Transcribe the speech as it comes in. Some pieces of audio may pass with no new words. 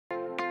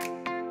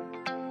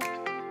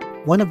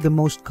One of the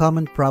most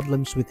common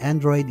problems with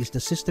Android is the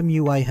system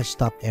UI has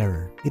stopped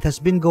error. It has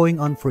been going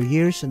on for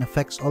years and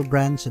affects all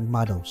brands and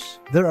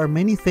models. There are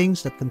many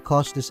things that can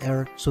cause this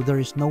error, so there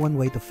is no one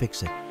way to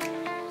fix it.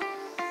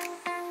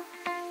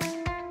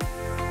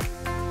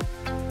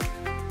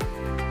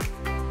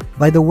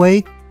 By the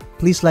way,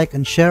 please like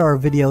and share our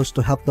videos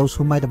to help those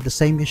who might have the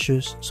same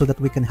issues so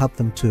that we can help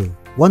them too.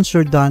 Once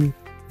you're done,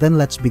 then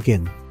let's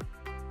begin.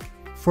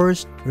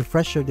 First,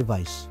 refresh your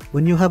device.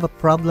 When you have a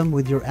problem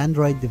with your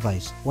Android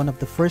device, one of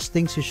the first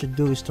things you should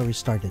do is to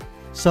restart it.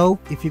 So,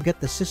 if you get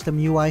the system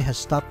UI has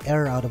stopped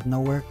error out of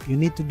nowhere, you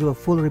need to do a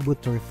full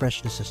reboot to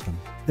refresh the system.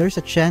 There's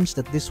a chance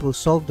that this will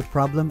solve the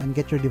problem and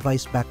get your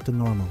device back to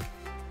normal.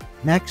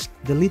 Next,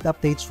 delete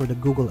updates for the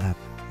Google app.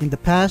 In the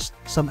past,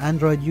 some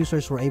Android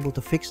users were able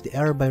to fix the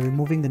error by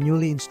removing the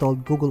newly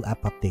installed Google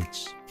app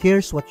updates.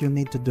 Here's what you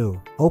need to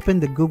do. Open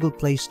the Google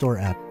Play Store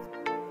app.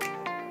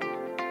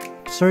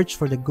 Search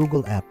for the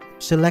Google app.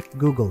 Select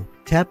Google.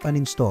 Tap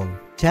Uninstall.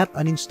 Tap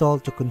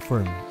Uninstall to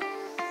confirm.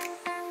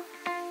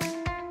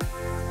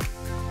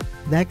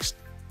 Next,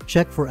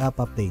 check for app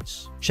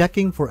updates.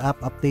 Checking for app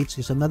updates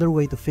is another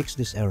way to fix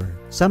this error.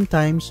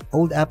 Sometimes,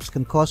 old apps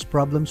can cause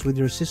problems with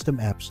your system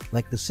apps,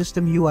 like the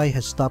system UI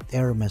has stopped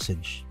error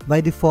message. By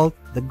default,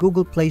 the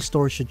Google Play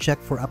Store should check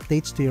for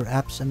updates to your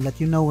apps and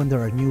let you know when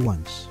there are new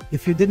ones.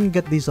 If you didn't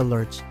get these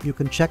alerts, you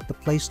can check the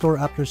Play Store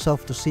app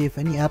yourself to see if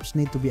any apps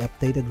need to be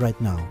updated right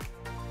now.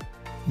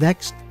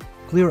 Next,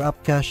 clear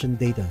up cache and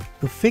data.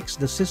 To fix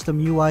the system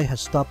UI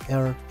has stopped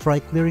error, try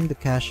clearing the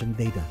cache and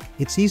data.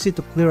 It's easy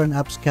to clear an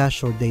app's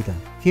cache or data.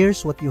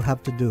 Here's what you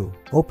have to do.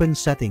 Open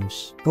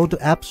Settings. Go to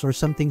Apps or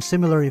something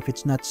similar if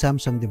it's not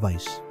Samsung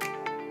device.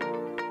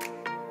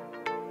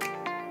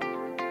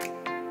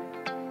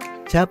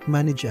 Tap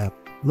Manage App.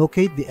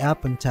 Locate the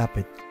app and tap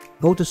it.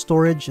 Go to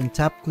Storage and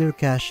tap Clear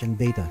Cache and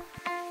Data.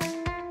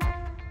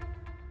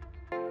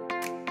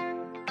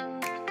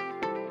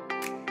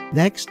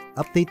 Next,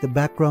 update the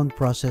background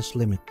process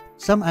limit.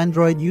 Some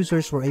Android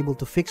users were able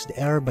to fix the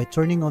error by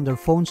turning on their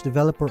phone's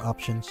developer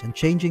options and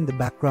changing the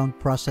background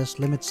process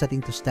limit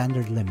setting to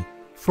standard limit.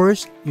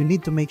 First, you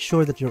need to make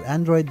sure that your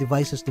Android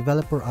device's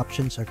developer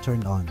options are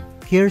turned on.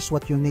 Here's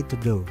what you need to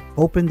do.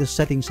 Open the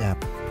Settings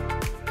app.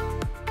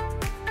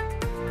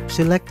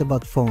 Select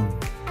About Phone.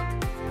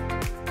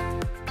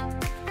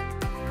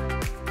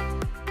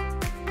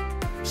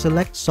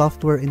 Select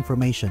Software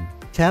Information.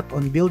 Tap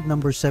on build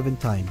number 7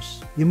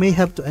 times. You may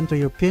have to enter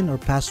your PIN or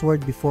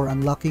password before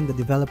unlocking the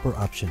developer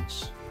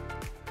options.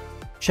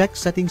 Check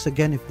settings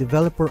again if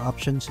developer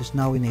options is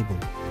now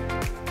enabled.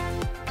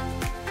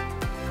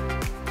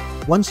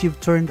 Once you've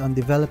turned on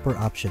developer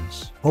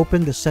options,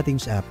 open the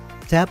Settings app.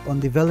 Tap on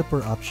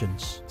developer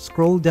options.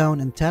 Scroll down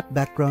and tap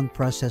background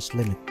process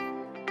limit.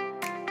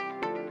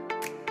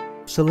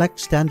 Select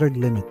standard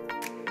limit.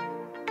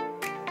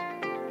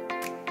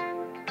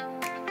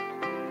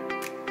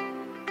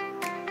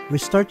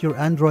 Restart your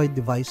Android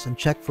device and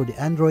check for the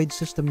Android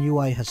system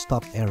UI has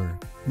stopped error.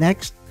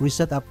 Next,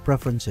 reset app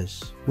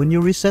preferences. When you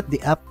reset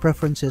the app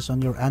preferences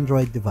on your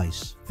Android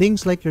device,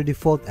 things like your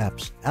default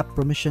apps, app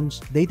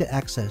permissions, data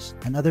access,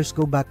 and others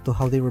go back to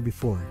how they were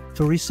before.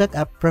 To reset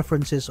app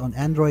preferences on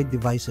Android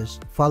devices,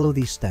 follow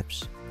these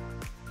steps.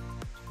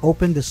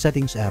 Open the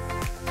Settings app.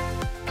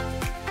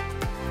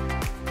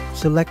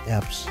 Select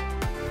Apps.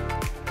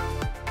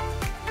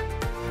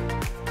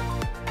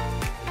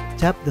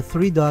 Tap the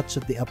 3 dots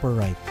at the upper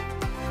right.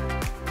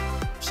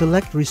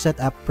 Select Reset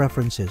App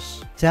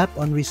Preferences. Tap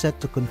on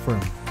Reset to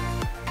confirm.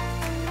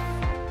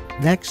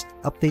 Next,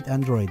 update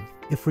Android.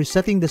 If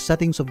resetting the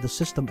settings of the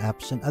system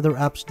apps and other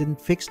apps didn't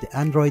fix the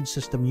Android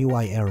system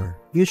UI error,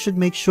 you should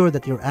make sure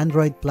that your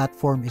Android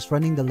platform is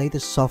running the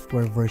latest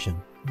software version.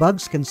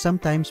 Bugs can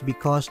sometimes be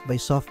caused by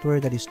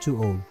software that is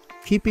too old.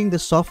 Keeping the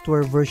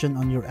software version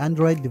on your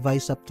Android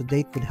device up to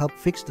date could help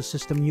fix the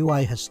system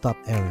UI has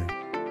stopped error.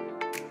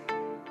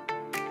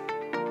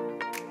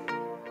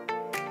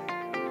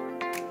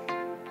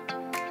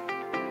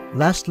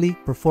 Lastly,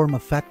 perform a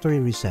factory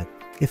reset.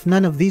 If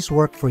none of these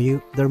work for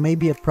you, there may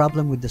be a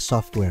problem with the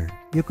software.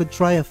 You could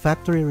try a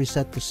factory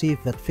reset to see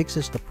if that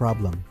fixes the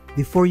problem.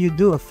 Before you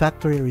do a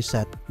factory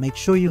reset, make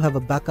sure you have a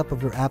backup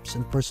of your apps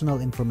and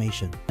personal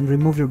information, and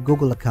remove your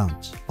Google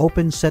account.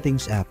 Open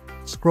Settings app.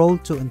 Scroll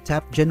to and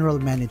tap General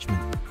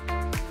Management.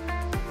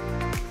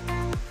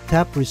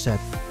 Tap Reset.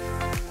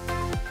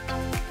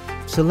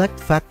 Select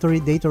Factory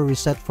Data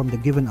Reset from the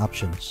given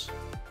options.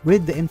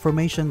 Read the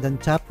information, then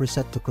tap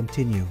Reset to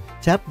continue.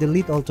 Tap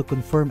Delete All to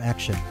confirm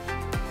action.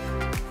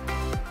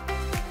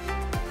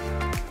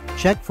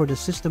 Check for the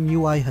system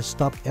UI has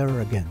stopped error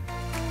again.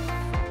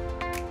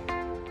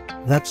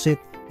 That's it.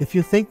 If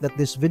you think that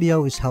this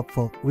video is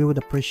helpful, we would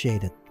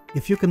appreciate it.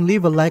 If you can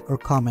leave a like or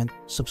comment,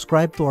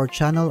 subscribe to our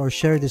channel or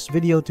share this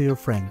video to your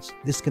friends.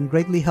 This can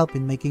greatly help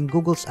in making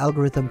Google's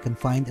algorithm can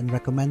find and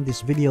recommend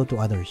this video to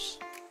others.